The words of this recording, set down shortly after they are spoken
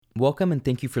Welcome and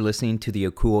thank you for listening to the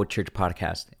Akuo Church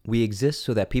podcast. We exist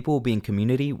so that people will be in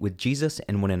community with Jesus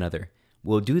and one another.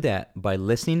 We'll do that by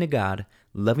listening to God,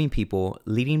 loving people,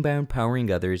 leading by empowering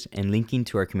others, and linking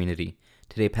to our community.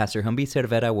 Today, Pastor Humby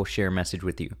Cervera will share a message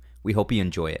with you. We hope you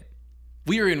enjoy it.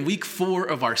 We are in week 4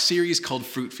 of our series called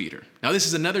Fruit Feeder. Now, this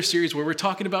is another series where we're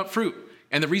talking about fruit.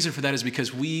 And the reason for that is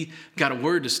because we got a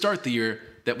word to start the year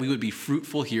that we would be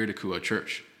fruitful here at Akuo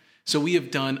Church. So we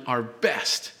have done our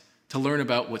best to learn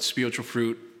about what spiritual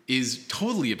fruit is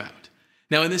totally about.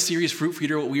 Now, in this series, Fruit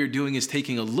Feeder, what we are doing is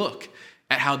taking a look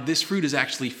at how this fruit is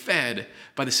actually fed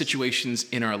by the situations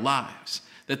in our lives.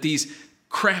 That these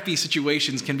crappy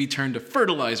situations can be turned to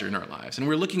fertilizer in our lives. And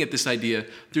we're looking at this idea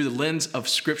through the lens of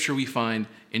scripture we find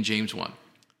in James 1.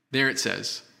 There it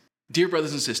says, "Dear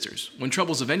brothers and sisters, when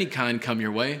troubles of any kind come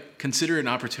your way, consider it an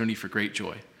opportunity for great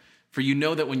joy. For you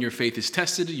know that when your faith is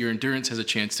tested, your endurance has a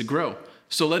chance to grow.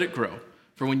 So let it grow.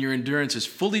 For when your endurance is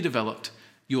fully developed,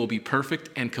 you will be perfect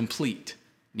and complete,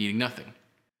 needing nothing."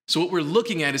 So what we're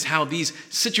looking at is how these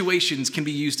situations can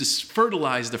be used to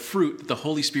fertilize the fruit that the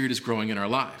Holy Spirit is growing in our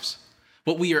lives.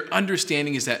 What we are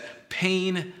understanding is that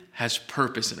pain has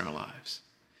purpose in our lives.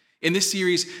 In this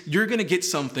series, you're going to get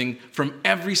something from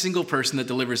every single person that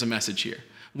delivers a message here.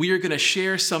 We are going to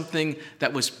share something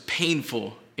that was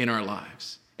painful in our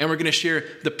lives. And we're going to share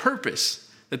the purpose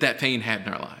that pain had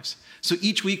in our lives. So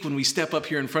each week when we step up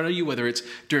here in front of you, whether it's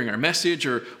during our message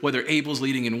or whether Abel's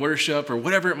leading in worship or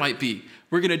whatever it might be,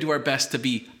 we're going to do our best to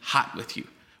be hot with you.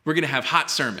 We're going to have hot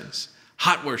sermons,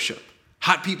 hot worship,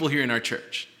 hot people here in our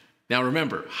church. Now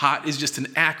remember, HOT is just an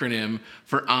acronym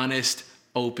for honest,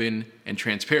 open, and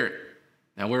transparent.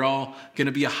 Now we're all going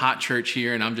to be a hot church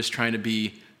here, and I'm just trying to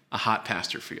be a hot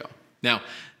pastor for y'all. Now,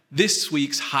 this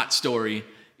week's hot story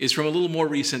is from a little more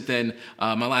recent than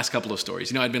my last couple of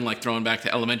stories. You know, I'd been thrown back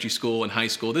to elementary school and high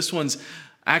school. This one's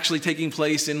actually taking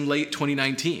place in late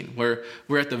 2019, where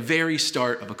we're at the very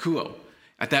start of Akuo.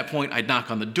 At that point, I'd knock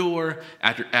on the door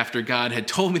after God had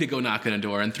told me to go knock on a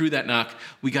door. And through that knock,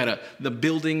 we got the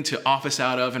building to office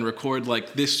out of and record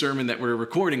this sermon that we're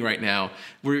recording right now.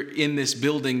 We're in this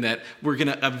building that we're going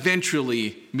to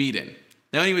eventually meet in.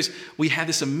 Now, anyways, we had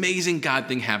this amazing God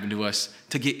thing happen to us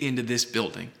to get into this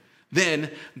building.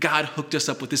 Then God hooked us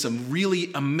up with this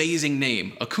really amazing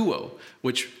name, Akuo,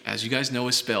 which, as you guys know,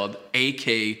 is spelled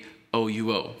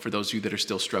A-K-O-U-O, for those of you that are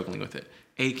still struggling with it,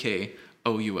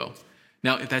 A-K-O-U-O.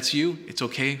 Now, if that's you, it's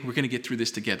okay. We're going to get through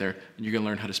this together, and you're going to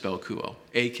learn how to spell Akuo,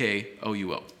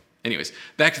 A-K-O-U-O. Anyways,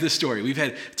 back to the story. We've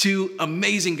had 2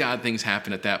 amazing God things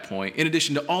happen at that point, in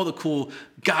addition to all the cool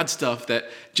God stuff that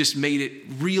just made it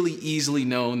really easily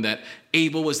known that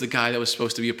Abel was the guy that was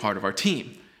supposed to be a part of our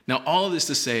team. Now, all of this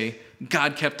to say,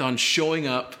 God kept on showing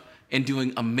up and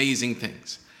doing amazing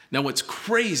things. Now, what's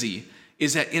crazy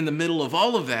is that in the middle of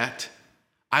all of that,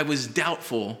 I was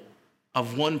doubtful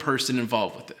of one person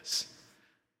involved with this.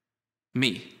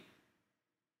 Me.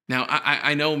 Now,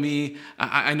 I know me,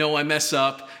 I know I mess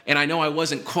up, and I know I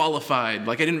wasn't qualified.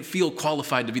 I didn't feel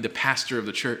qualified to be the pastor of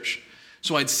the church.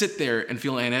 So I'd sit there and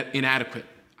feel inadequate.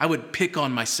 I would pick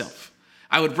on myself.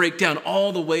 I would break down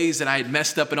all the ways that I had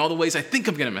messed up and all the ways I think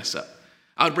I'm going to mess up.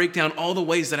 I would break down all the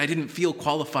ways that I didn't feel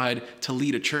qualified to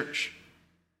lead a church.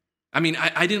 I mean,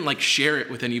 I didn't share it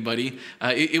with anybody.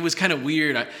 It was kind of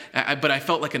weird, but I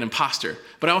felt like an imposter.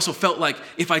 But I also felt like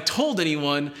if I told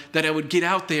anyone that I would get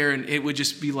out there and it would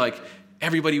just be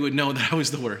everybody would know that I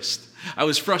was the worst. I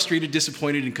was frustrated,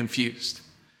 disappointed, and confused.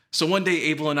 So one day,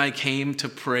 Abel and I came to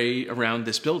pray around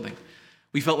this building.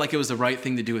 We felt like it was the right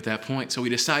thing to do at that point. So we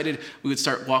decided we would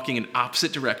start walking in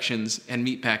opposite directions and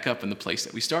meet back up in the place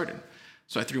that we started.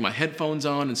 So I threw my headphones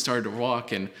on and started to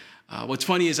walk. And what's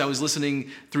funny is I was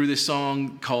listening through this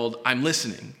song called I'm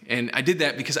Listening. And I did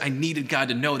that because I needed God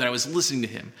to know that I was listening to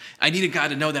him. I needed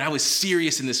God to know that I was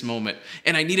serious in this moment.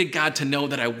 And I needed God to know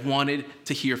that I wanted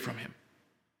to hear from him.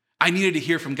 I needed to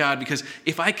hear from God because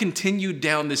if I continued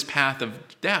down this path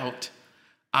of doubt,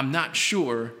 I'm not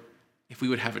sure if we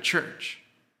would have a church.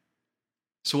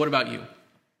 So what about you?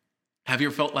 Have you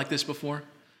ever felt like this before?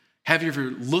 Have you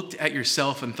ever looked at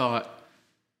yourself and thought,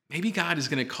 maybe God is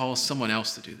going to call someone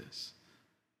else to do this?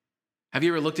 Have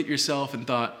you ever looked at yourself and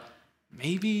thought,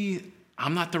 maybe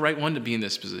I'm not the right one to be in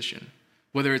this position?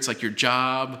 Whether it's your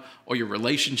job or your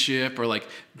relationship or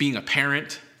being a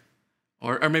parent,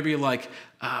 or maybe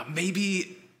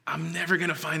maybe I'm never going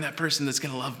to find that person that's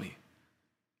going to love me.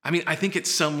 I mean, I think at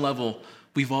some level,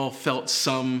 we've all felt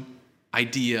some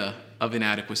idea of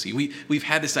inadequacy. We've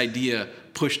had this idea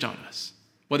pushed on us,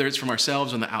 whether it's from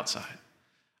ourselves or on the outside.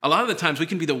 A lot of the times we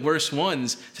can be the worst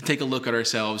ones to take a look at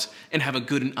ourselves and have a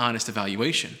good and honest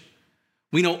evaluation.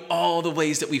 We know all the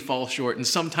ways that we fall short, and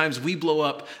sometimes we blow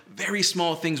up very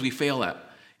small things we fail at,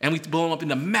 and we blow them up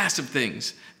into massive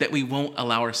things that we won't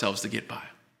allow ourselves to get by.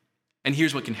 And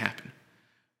here's what can happen.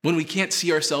 When we can't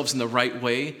see ourselves in the right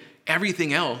way,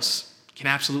 everything else can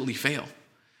absolutely fail.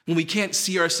 When we can't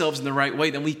see ourselves in the right way,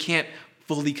 then we can't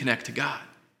fully connect to God.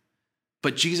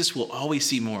 But Jesus will always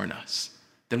see more in us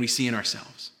than we see in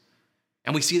ourselves.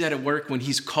 And we see that at work when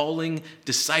he's calling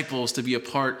disciples to be a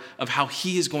part of how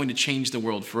he is going to change the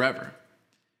world forever.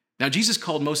 Now, Jesus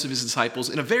called most of his disciples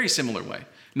in a very similar way.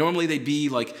 Normally, they'd be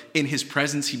like in his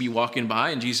presence, he'd be walking by,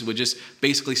 and Jesus would just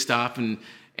basically stop and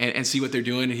see what they're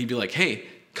doing, and he'd be like, hey,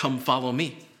 come follow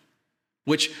me.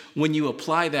 Which, when you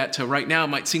apply that to right now,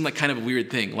 might seem like kind of a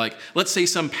weird thing. Like, let's say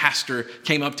some pastor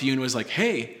came up to you and was like,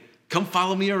 hey, come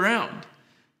follow me around.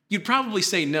 You'd probably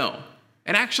say no.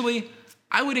 And actually,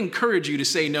 I would encourage you to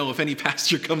say no if any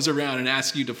pastor comes around and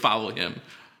asks you to follow him.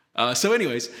 So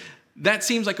anyways, that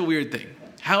seems like a weird thing.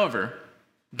 However,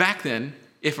 back then,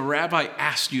 if a rabbi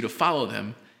asked you to follow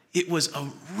them, it was a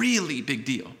really big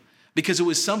deal because it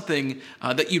was something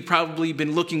that you'd probably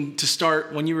been looking to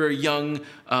start when you were a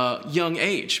young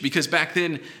age. Because back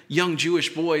then, young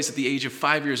Jewish boys at the age of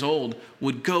 5 years old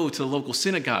would go to the local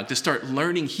synagogue to start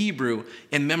learning Hebrew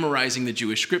and memorizing the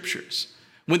Jewish scriptures.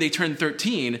 When they turned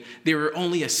 13, there were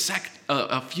only a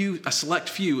select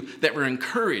few that were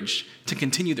encouraged to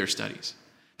continue their studies.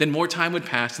 Then more time would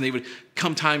pass, and they would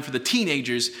come time for the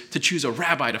teenagers to choose a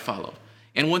rabbi to follow.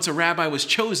 And once a rabbi was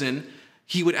chosen,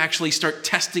 he would actually start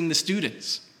testing the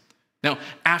students. Now,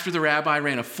 after the rabbi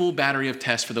ran a full battery of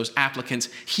tests for those applicants,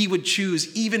 he would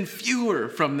choose even fewer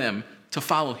from them to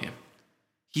follow him.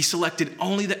 He selected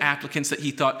only the applicants that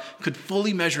he thought could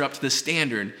fully measure up to the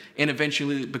standard and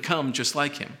eventually become just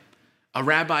like him. A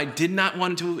rabbi did not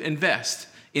want to invest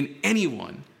in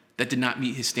anyone that did not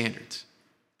meet his standards.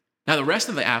 Now, the rest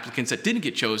of the applicants that didn't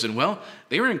get chosen, well,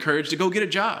 they were encouraged to go get a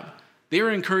job. They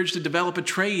were encouraged to develop a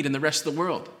trade in the rest of the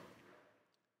world.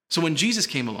 So when Jesus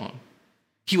came along,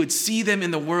 he would see them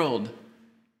in the world,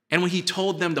 and when he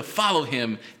told them to follow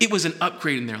him, it was an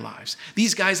upgrade in their lives.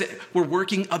 These guys that were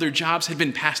working other jobs had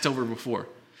been passed over before.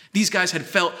 These guys had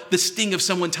felt the sting of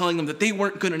someone telling them that they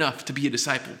weren't good enough to be a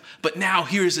disciple. But now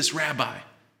here's this rabbi,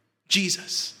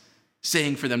 Jesus,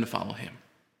 saying for them to follow him.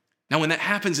 Now, when that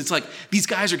happens, it's like these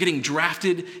guys are getting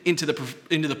drafted into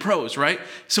the pros, right?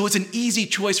 So it's an easy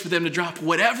choice for them to drop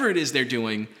whatever it is they're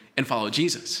doing and follow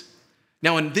Jesus.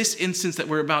 Now, in this instance that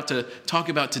we're about to talk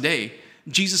about today,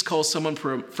 Jesus calls someone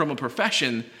from a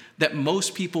profession that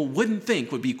most people wouldn't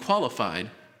think would be qualified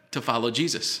to follow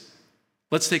Jesus.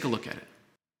 Let's take a look at it.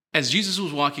 As Jesus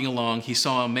was walking along, he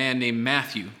saw a man named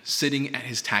Matthew sitting at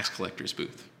his tax collector's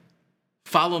booth.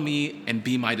 "Follow me and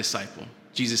be my disciple,"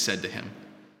 Jesus said to him.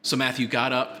 So Matthew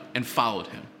got up and followed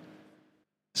him.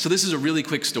 So this is a really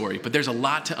quick story, but there's a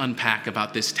lot to unpack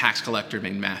about this tax collector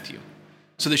named Matthew.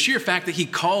 So the sheer fact that he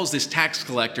calls this tax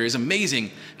collector is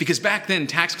amazing because back then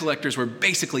tax collectors were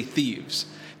basically thieves.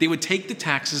 They would take the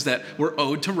taxes that were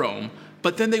owed to Rome,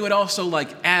 but then they would also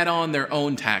add on their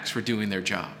own tax for doing their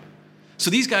job. So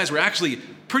these guys were actually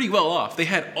pretty well off. They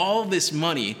had all this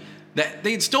money that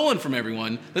they had stolen from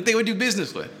everyone that they would do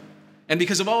business with. And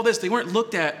because of all this, they weren't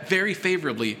looked at very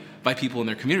favorably by people in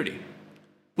their community,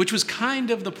 which was kind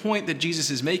of the point that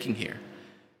Jesus is making here.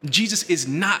 Jesus is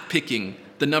not picking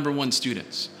the number one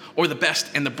students or the best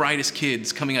and the brightest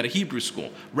kids coming out of Hebrew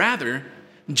school. Rather,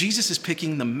 Jesus is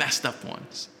picking the messed up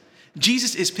ones.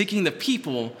 Jesus is picking the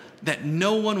people that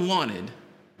no one wanted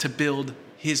to build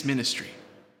his ministry.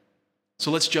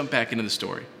 So let's jump back into the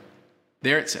story.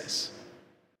 There it says,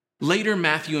 "Later,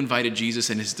 Matthew invited Jesus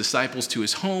and his disciples to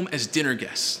his home as dinner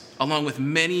guests, along with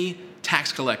many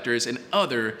tax collectors and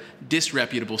other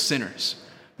disreputable sinners.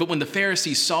 But when the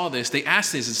Pharisees saw this, they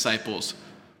asked his disciples,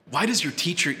 'Why does your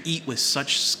teacher eat with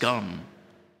such scum?'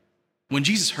 When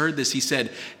Jesus heard this, he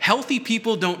said, 'Healthy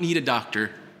people don't need a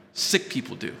doctor, sick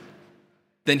people do.'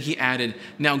 Then he added,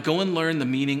 'Now go and learn the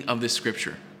meaning of this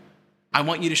scripture. I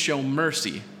want you to show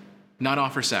mercy, not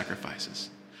offer sacrifices.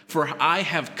 For I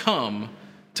have come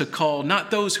to call not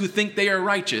those who think they are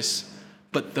righteous,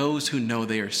 but those who know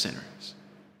they are sinners.'"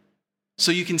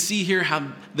 So you can see here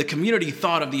how the community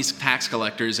thought of these tax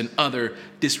collectors and other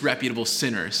disreputable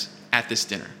sinners at this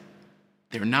dinner.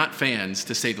 They're not fans,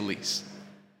 to say the least.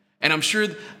 And I'm sure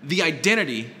this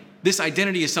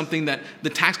identity is something that the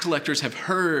tax collectors have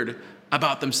heard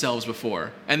about themselves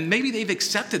before. And maybe they've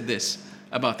accepted this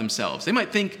about themselves. They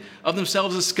might think of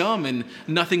themselves as scum and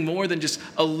nothing more than just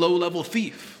a low-level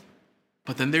thief.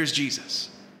 But then there's Jesus.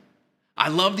 I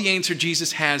love the answer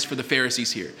Jesus has for the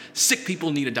Pharisees here. Sick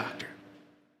people need a doctor.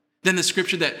 Then the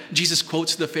scripture that Jesus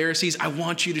quotes to the Pharisees, I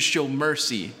want you to show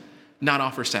mercy, not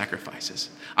offer sacrifices.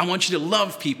 I want you to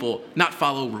love people, not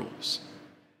follow rules.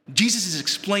 Jesus is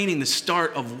explaining the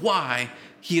start of why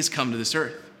he has come to this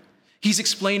earth. He's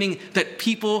explaining that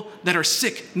people that are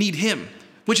sick need him,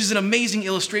 which is an amazing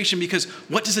illustration because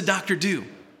what does a doctor do?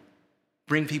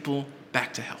 Bring people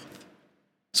back to health.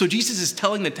 So Jesus is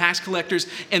telling the tax collectors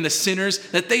and the sinners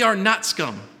that they are not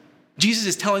scum. Jesus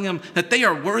is telling them that they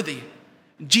are worthy.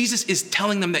 Jesus is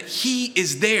telling them that he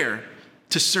is there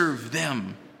to serve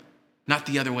them, not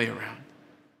the other way around.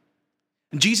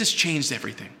 Jesus changed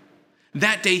everything.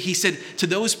 That day, he said to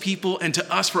those people and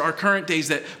to us for our current days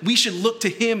that we should look to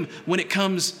him when it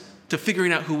comes to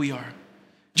figuring out who we are.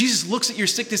 Jesus looks at your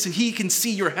sickness and he can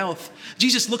see your health.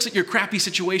 Jesus looks at your crappy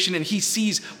situation and he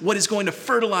sees what is going to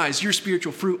fertilize your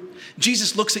spiritual fruit.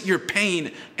 Jesus looks at your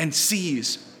pain and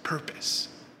sees purpose.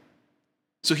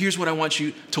 So here's what I want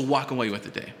you to walk away with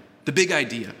today. The big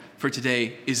idea for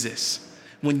today is this.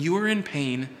 When you are in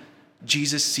pain,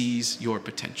 Jesus sees your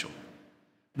potential.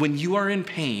 When you are in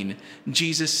pain,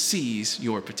 Jesus sees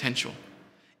your potential.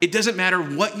 It doesn't matter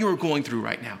what you are going through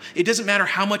right now. It doesn't matter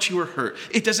how much you are hurt.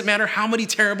 It doesn't matter how many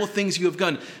terrible things you have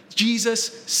done.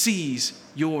 Jesus sees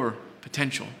your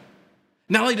potential.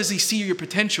 Not only does he see your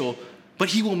potential, but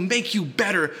he will make you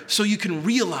better so you can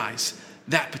realize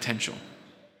that potential,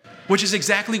 which is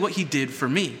exactly what he did for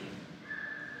me.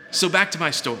 So back to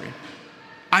my story.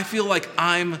 I feel like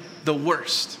I'm the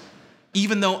worst.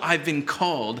 Even though I've been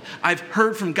called, I've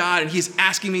heard from God and he's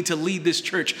asking me to lead this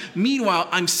church. Meanwhile,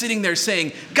 I'm sitting there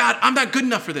saying, God, I'm not good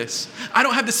enough for this. I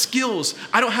don't have the skills.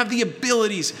 I don't have the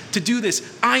abilities to do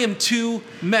this. I am too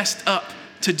messed up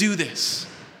to do this.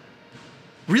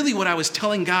 Really what I was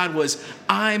telling God was,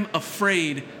 I'm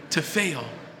afraid to fail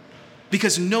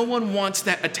because no one wants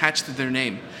that attached to their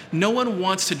name. No one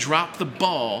wants to drop the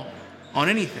ball on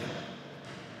anything.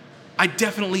 I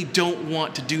definitely don't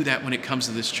want to do that when it comes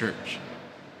to this church.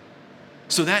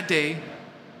 So that day,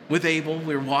 with Abel,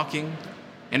 we were walking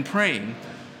and praying,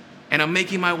 and I'm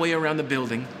making my way around the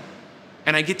building,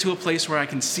 and I get to a place where I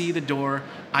can see the door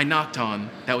I knocked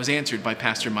on that was answered by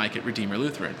Pastor Mike at Redeemer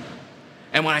Lutheran.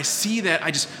 And when I see that,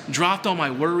 I just dropped all my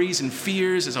worries and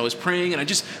fears as I was praying, and I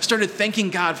just started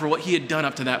thanking God for what he had done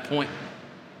up to that point.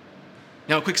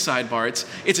 Now, a quick sidebar.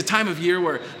 It's a time of year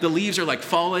where the leaves are like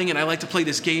falling, and I like to play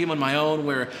this game on my own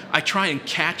where I try and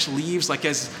catch leaves like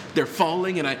as they're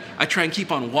falling, and I try and keep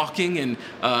on walking, and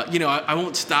I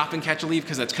won't stop and catch a leaf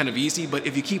because that's kind of easy, but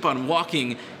if you keep on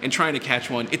walking and trying to catch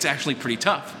one, it's actually pretty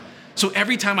tough. So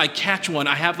every time I catch one,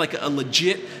 I have like a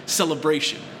legit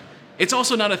celebration. It's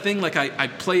also not a thing like I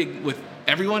play with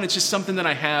everyone. It's just something that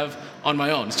I have on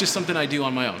my own. It's just something I do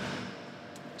on my own.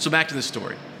 So back to the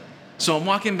story. So I'm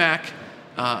walking back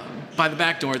by the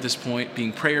back door at this point,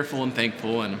 being prayerful and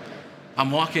thankful, and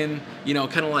I'm walking,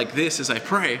 kind of like this as I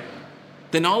pray.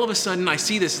 Then all of a sudden, I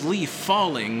see this leaf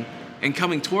falling and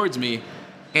coming towards me,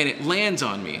 and it lands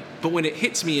on me. But when it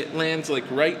hits me, it lands like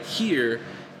right here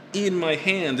in my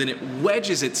hand, and it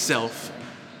wedges itself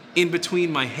in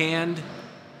between my hand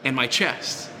and my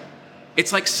chest.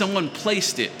 It's like someone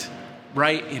placed it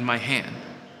right in my hand.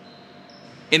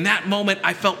 In that moment,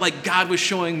 I felt like God was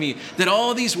showing me that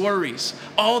all these worries,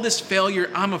 all this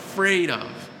failure I'm afraid of,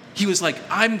 he was like,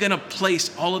 I'm going to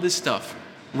place all of this stuff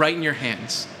right in your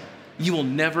hands. You will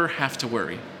never have to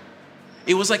worry.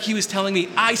 It was like he was telling me,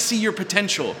 I see your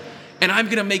potential, and I'm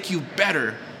going to make you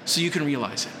better so you can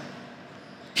realize it.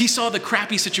 He saw the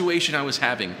crappy situation I was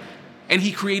having, and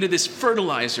he created this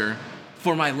fertilizer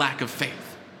for my lack of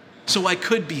faith, so I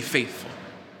could be faithful.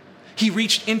 He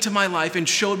reached into my life and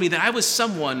showed me that I was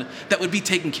someone that would be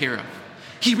taken care of.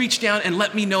 He reached down and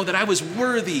let me know that I was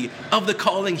worthy of the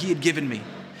calling he had given me.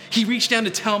 He reached down to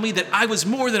tell me that I was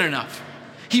more than enough.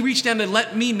 He reached down to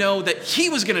let me know that he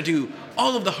was going to do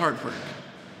all of the hard work.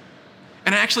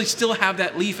 And I actually still have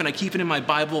that leaf, and I keep it in my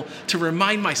Bible to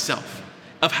remind myself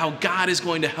of how God is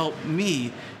going to help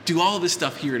me do all of this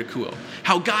stuff here at Akuo.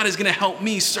 How God is going to help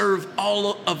me serve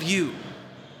all of you.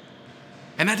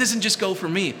 And that doesn't just go for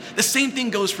me. The same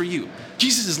thing goes for you.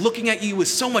 Jesus is looking at you with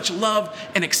so much love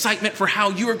and excitement for how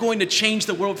you are going to change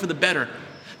the world for the better.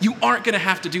 You aren't going to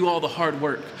have to do all the hard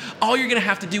work. All you're going to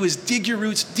have to do is dig your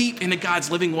roots deep into God's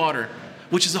living water,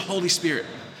 which is the Holy Spirit.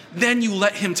 Then you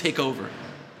let him take over.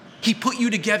 He put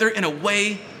you together in a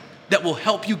way that will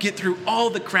help you get through all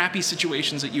the crappy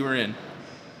situations that you are in.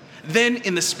 Then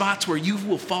in the spots where you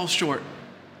will fall short,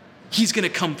 he's going to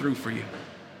come through for you.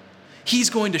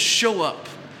 He's going to show up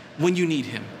when you need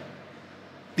him.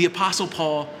 The Apostle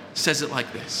Paul says it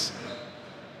like this.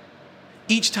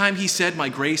 Each time he said, my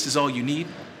grace is all you need,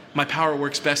 my power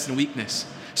works best in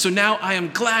weakness. So now I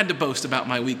am glad to boast about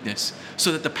my weakness,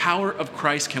 so that the power of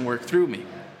Christ can work through me.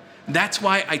 That's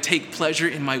why I take pleasure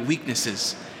in my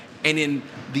weaknesses and in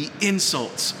the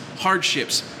insults,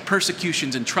 hardships,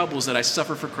 persecutions, and troubles that I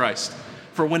suffer for Christ.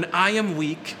 For when I am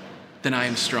weak, then I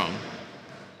am strong.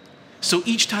 So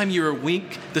each time you are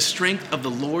weak, the strength of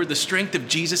the Lord, the strength of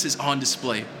Jesus is on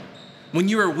display. When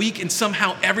you are weak and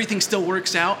somehow everything still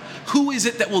works out, who is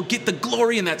it that will get the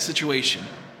glory in that situation?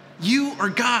 You or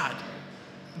God?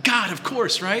 God, of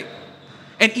course, right?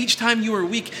 And each time you are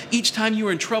weak, each time you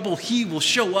are in trouble, he will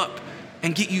show up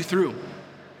and get you through.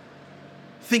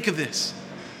 Think of this.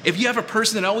 If you have a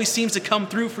person that always seems to come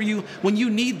through for you when you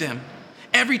need them,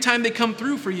 every time they come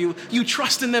through for you, you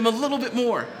trust in them a little bit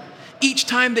more. Each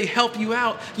time they help you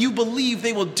out, you believe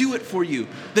they will do it for you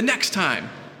the next time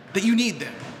that you need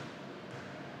them.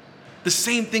 The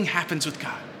same thing happens with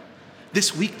God.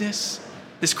 This weakness,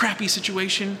 this crappy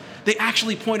situation, they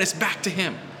actually point us back to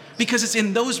him, because it's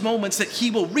in those moments that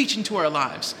he will reach into our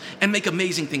lives and make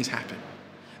amazing things happen.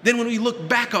 Then when we look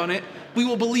back on it, we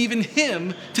will believe in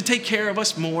him to take care of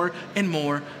us more and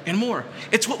more and more.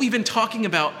 It's what we've been talking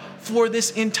about for this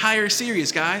entire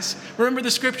series, guys. Remember the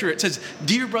scripture. It says,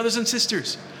 "Dear brothers and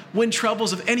sisters, when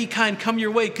troubles of any kind come your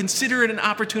way, consider it an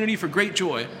opportunity for great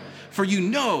joy. For you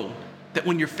know that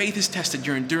when your faith is tested,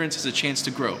 your endurance has a chance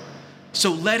to grow.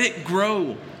 So let it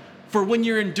grow. For when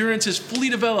your endurance is fully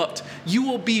developed, you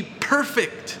will be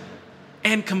perfect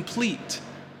and complete,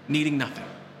 needing nothing."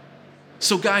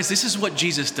 So guys, this is what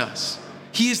Jesus does.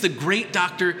 He is the great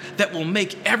doctor that will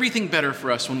make everything better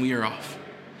for us when we are off.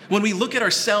 When we look at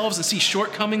ourselves and see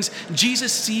shortcomings,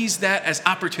 Jesus sees that as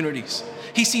opportunities.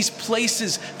 He sees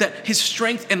places that his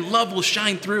strength and love will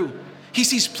shine through. He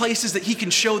sees places that he can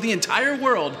show the entire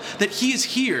world that he is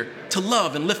here to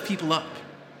love and lift people up.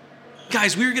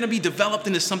 Guys, we're going to be developed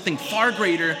into something far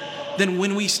greater than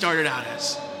when we started out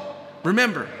as.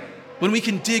 Remember, when we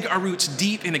can dig our roots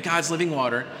deep into God's living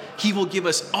water, he will give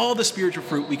us all the spiritual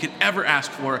fruit we could ever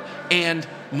ask for and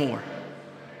more.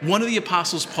 One of the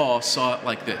apostles, Paul, saw it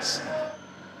like this: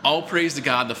 "All praise to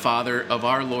God, the Father of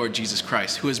our Lord Jesus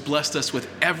Christ, who has blessed us with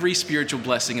every spiritual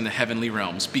blessing in the heavenly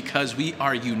realms, because we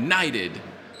are united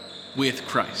with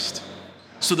Christ."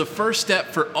 So the first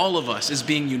step for all of us is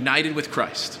being united with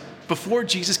Christ. Before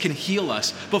Jesus can heal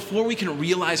us, before we can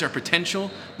realize our potential,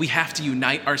 we have to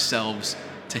unite ourselves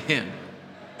to him.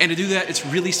 And to do that, it's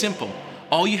really simple.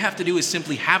 All you have to do is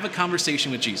simply have a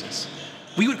conversation with Jesus.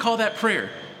 We would call that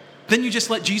prayer. Then you just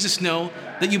let Jesus know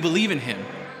that you believe in him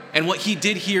and what he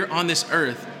did here on this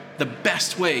earth the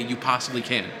best way you possibly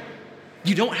can.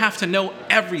 You don't have to know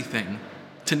everything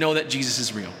to know that Jesus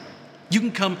is real. You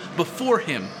can come before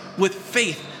him with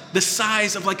faith the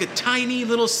size of like a tiny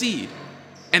little seed,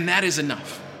 and that is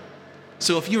enough.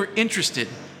 So if you're interested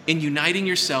in uniting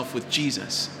yourself with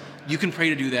Jesus, you can pray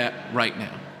to do that right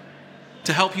now.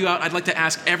 To help you out, I'd like to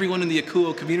ask everyone in the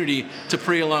Akuo community to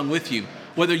pray along with you.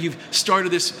 Whether you've started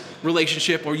this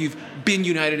relationship or you've been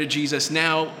united to Jesus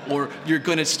now, or you're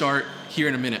going to start here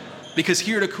in a minute. Because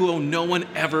here at Akuo, no one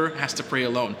ever has to pray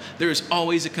alone. There is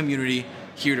always a community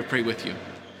here to pray with you.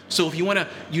 So if you want to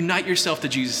unite yourself to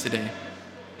Jesus today,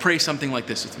 pray something like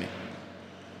this with me.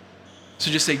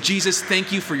 So just say, "Jesus,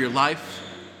 thank you for your life.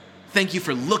 Thank you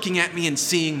for looking at me and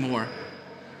seeing more.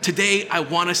 Today, I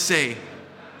want to say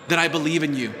that I believe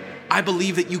in you. I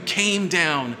believe that you came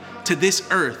down to this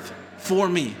earth for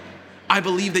me. I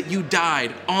believe that you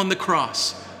died on the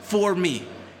cross for me.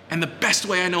 And the best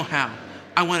way I know how,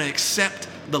 I want to accept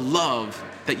the love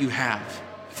that you have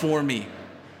for me.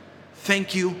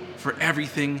 Thank you for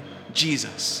everything,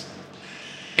 Jesus."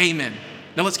 Amen.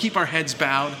 Now let's keep our heads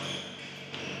bowed.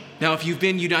 Now, if you've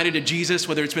been united to Jesus,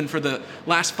 whether it's been for the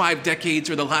last 5 decades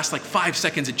or the last 5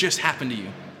 seconds, it just happened to you,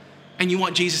 and you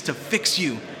want Jesus to fix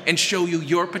you and show you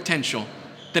your potential,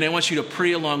 then I want you to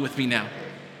pray along with me now.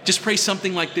 Just pray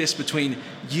something like this between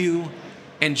you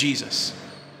and Jesus.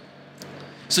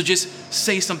 So just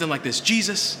say something like this: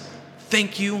 "Jesus,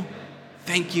 thank you,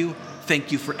 thank you,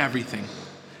 thank you for everything.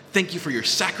 Thank you for your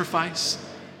sacrifice.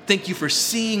 Thank you for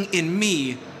seeing in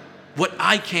me what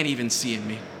I can't even see in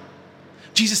me.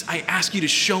 Jesus, I ask you to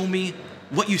show me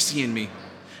what you see in me.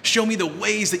 Show me the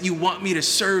ways that you want me to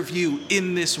serve you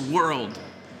in this world.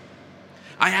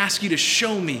 I ask you to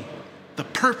show me the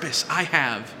purpose I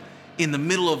have in the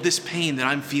middle of this pain that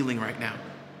I'm feeling right now,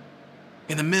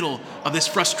 in the middle of this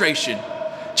frustration.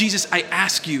 Jesus, I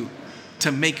ask you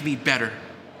to make me better.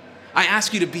 I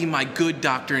ask you to be my good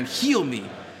doctor and heal me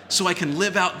so I can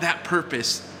live out that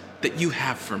purpose that you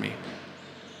have for me."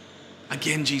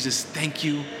 Again, Jesus, thank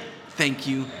you, thank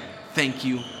you, thank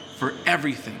you for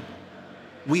everything.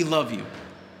 We love you.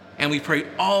 And we pray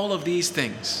all of these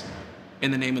things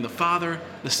in the name of the Father,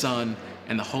 the Son,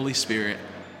 and the Holy Spirit.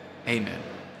 Amen.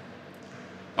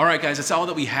 All right, guys, that's all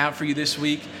that we have for you this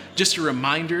week. Just a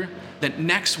reminder that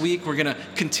next week we're going to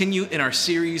continue in our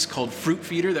series called Fruit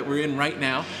Feeder that we're in right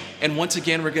now. And once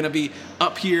again, we're going to be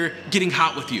up here getting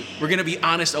hot with you. We're going to be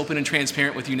honest, open, and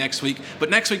transparent with you next week.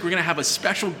 But next week, we're going to have a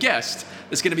special guest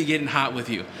that's going to be getting hot with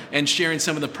you and sharing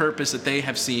some of the purpose that they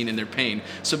have seen in their pain.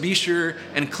 So be sure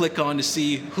and click on to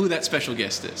see who that special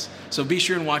guest is. So be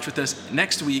sure and watch with us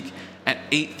next week at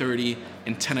 8:30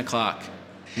 and 10 o'clock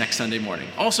next Sunday morning.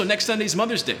 Also, next Sunday is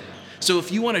Mother's Day. So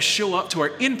if you want to show up to our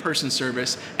in-person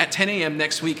service at 10 a.m.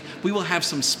 next week, we will have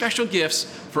some special gifts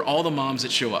for all the moms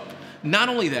that show up. Not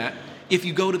only that, if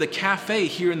you go to the cafe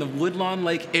here in the Woodlawn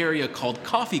Lake area called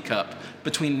Coffee Cup,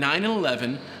 between 9 and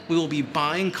 11, we will be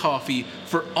buying coffee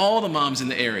for all the moms in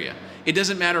the area. It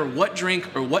doesn't matter what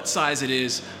drink or what size it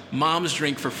is, moms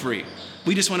drink for free.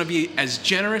 We just want to be as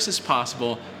generous as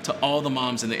possible to all the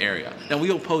moms in the area. Now,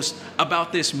 we will post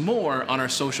about this more on our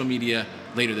social media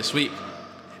later this week.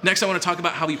 Next, I want to talk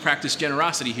about how we practice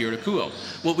generosity here at Akouo.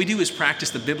 What we do is practice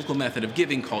the biblical method of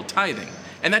giving called tithing.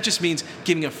 And that just means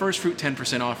giving a first fruit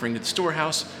 10% offering to the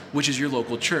storehouse, which is your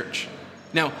local church.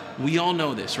 Now, we all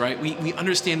know this, right? We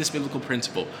understand this biblical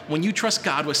principle. When you trust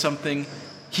God with something,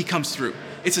 He comes through.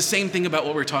 It's the same thing about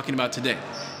what we're talking about today.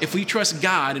 If we trust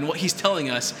God and what He's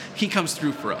telling us, He comes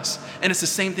through for us. And it's the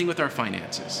same thing with our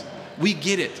finances. We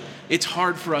get it. It's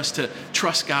hard for us to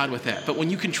trust God with that. But when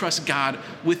you can trust God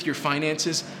with your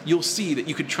finances, you'll see that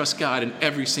you can trust God in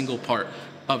every single part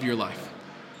of your life.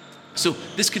 So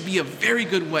this could be a very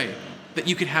good way that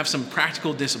you could have some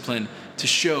practical discipline to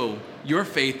show your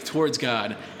faith towards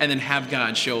God and then have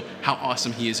God show how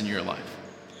awesome He is in your life.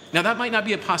 Now, that might not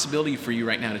be a possibility for you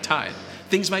right now to tithe.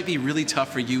 Things might be really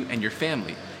tough for you and your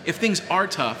family. If things are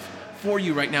tough for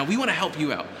you right now, we want to help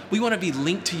you out. We want to be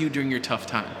linked to you during your tough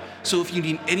time. So if you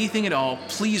need anything at all,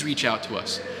 please reach out to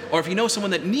us. Or if you know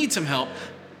someone that needs some help,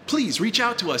 please reach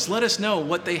out to us. Let us know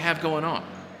what they have going on.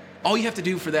 All you have to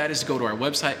do for that is to go to our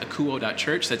website,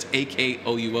 akouo.church, that's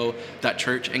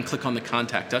akouo.church, and click on the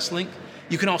Contact Us link.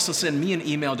 You can also send me an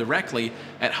email directly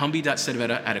at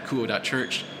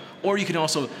humby.sedveta@akouo.church, or you can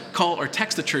also call or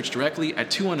text the church directly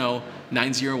at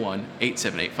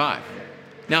 210-901-8785.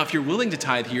 Now, if you're willing to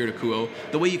tithe here at Akouo,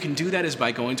 the way you can do that is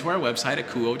by going to our website,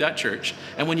 akouo.church,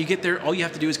 and when you get there, all you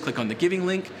have to do is click on the giving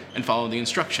link and follow the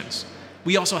instructions.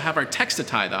 We also have our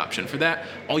text-to-tithe option. For that,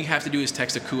 all you have to do is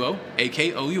text Akouo,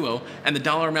 A-K-O-U-O, and the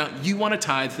dollar amount you want to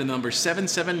tithe to the number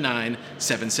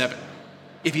 77977.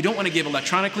 If you don't want to give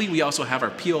electronically, we also have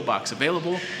our P.O. box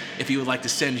available if you would like to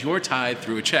send your tithe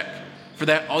through a check. For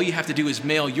that, all you have to do is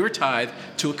mail your tithe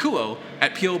to Akouo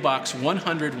at P.O. Box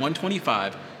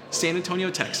 100-125, San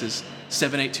Antonio, Texas,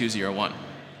 78201.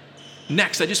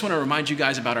 Next, I just want to remind you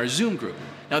guys about our Zoom group.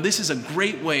 Now, this is a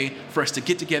great way for us to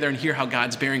get together and hear how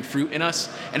God's bearing fruit in us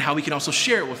and how we can also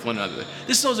share it with one another.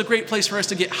 This is also a great place for us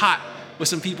to get hot with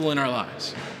some people in our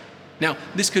lives. Now,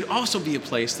 this could also be a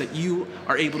place that you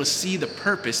are able to see the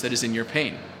purpose that is in your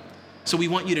pain. So we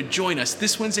want you to join us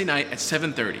this Wednesday night at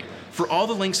 7:30. For all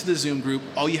the links to the Zoom group,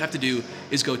 all you have to do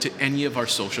is go to any of our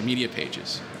social media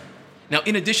pages. Now,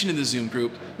 in addition to the Zoom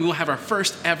group, we will have our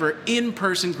first ever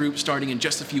in-person group starting in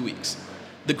just a few weeks.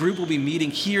 The group will be meeting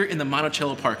here in the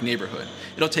Monticello Park neighborhood.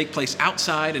 It'll take place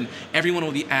outside, and everyone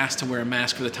will be asked to wear a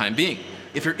mask for the time being.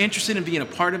 If you're interested in being a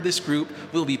part of this group,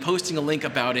 we'll be posting a link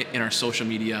about it in our social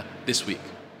media this week.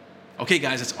 Okay,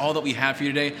 guys, that's all that we have for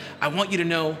you today. I want you to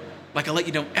know, like I let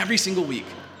you know every single week,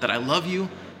 that I love you,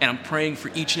 and I'm praying for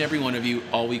each and every one of you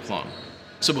all week long.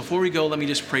 So before we go, let me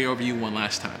just pray over you one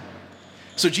last time.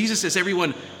 So Jesus, as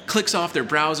everyone clicks off their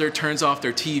browser, turns off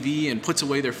their TV, and puts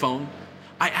away their phone,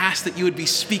 I ask that you would be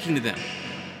speaking to them.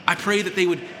 I pray that they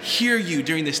would hear you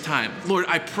during this time. Lord,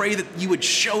 I pray that you would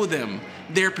show them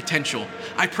their potential.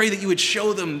 I pray that you would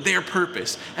show them their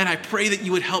purpose. And I pray that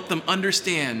you would help them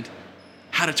understand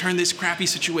how to turn this crappy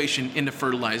situation into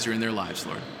fertilizer in their lives,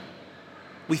 Lord.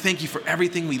 We thank you for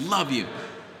everything. We love you.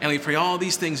 And we pray all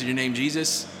these things in your name,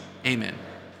 Jesus. Amen.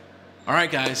 All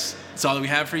right, guys, that's all that we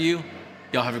have for you.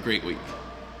 Y'all have a great week.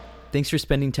 Thanks for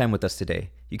spending time with us today.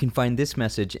 You can find this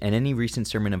message and any recent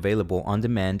sermon available on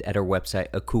demand at our website,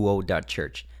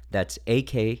 akouo.church. That's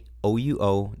akouo.church.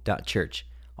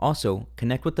 Also,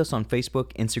 connect with us on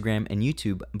Facebook, Instagram, and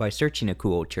YouTube by searching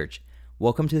Akouo Church.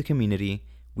 Welcome to the community.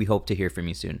 We hope to hear from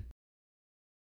you soon.